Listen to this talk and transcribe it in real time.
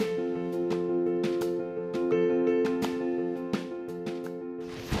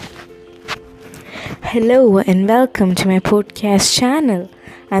Hello and welcome to my podcast channel.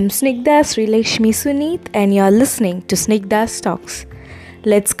 I'm Snigdha Srilakshmi Suneet and you're listening to Snigdha's Talks.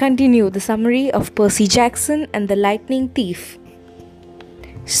 Let's continue the summary of Percy Jackson and the Lightning Thief.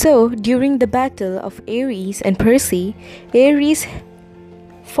 So, during the battle of Ares and Percy, Ares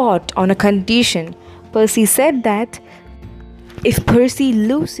fought on a condition. Percy said that if Percy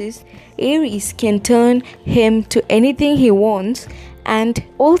loses, Ares can turn him to anything he wants and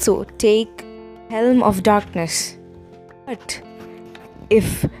also take Helm of Darkness. But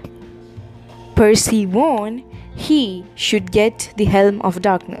if Percy won, he should get the Helm of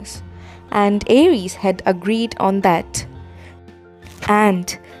Darkness. And Ares had agreed on that.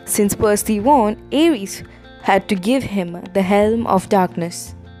 And since Percy won, Ares had to give him the Helm of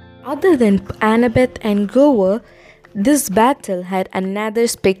Darkness. Other than Annabeth and Gower, this battle had another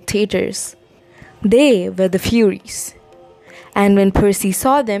spectators. They were the Furies. And when Percy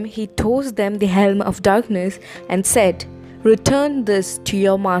saw them, he tossed them the Helm of Darkness and said, "Return this to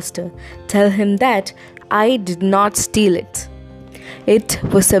your master. Tell him that I did not steal it." It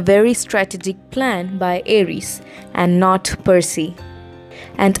was a very strategic plan by Ares and not Percy.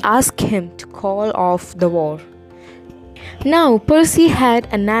 And ask him to call off the war. Now Percy had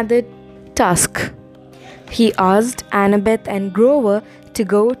another task. He asked Annabeth and Grover to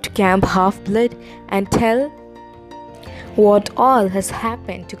go to Camp Half-Blood and tell what all has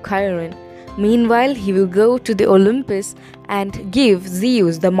happened to Chiron. Meanwhile, he will go to the Olympus and give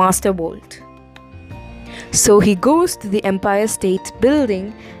Zeus the Master Bolt. So he goes to the Empire State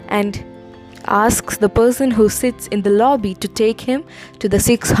Building and asks the person who sits in the lobby to take him to the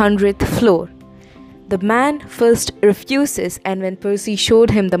 600th floor. The man first refuses, and when Percy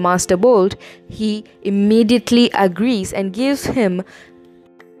showed him the Master Bolt, he immediately agrees and gives him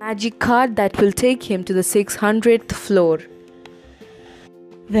magic card that will take him to the 600th floor.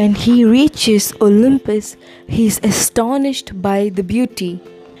 When he reaches Olympus, he is astonished by the beauty.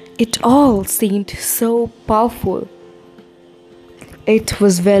 It all seemed so powerful. It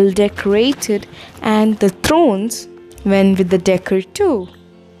was well decorated, and the thrones went with the decor too.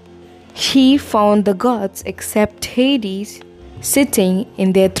 He found the gods except Hades sitting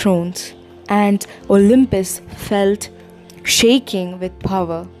in their thrones, and Olympus felt shaking with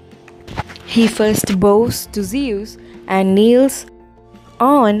power. He first bows to Zeus and kneels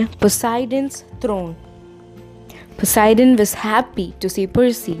on Poseidon's throne. Poseidon was happy to see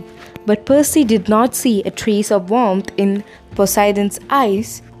Percy, but Percy did not see a trace of warmth in Poseidon's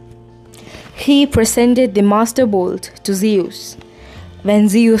eyes. He presented the Master Bolt to Zeus. When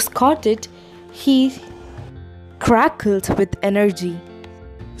Zeus caught it, he crackled with energy.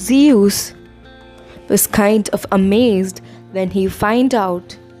 Zeus was kind of amazed when he found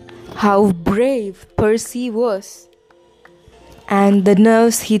out how brave Percy was and the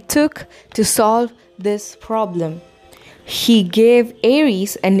nerves he took to solve this problem. He gave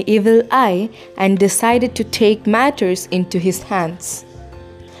Ares an evil eye and decided to take matters into his hands.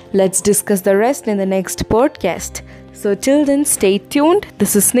 Let's discuss the rest in the next podcast. So till then, stay tuned.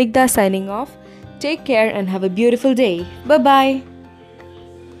 This is Snigdha signing off. Take care and have a beautiful day. Bye-bye.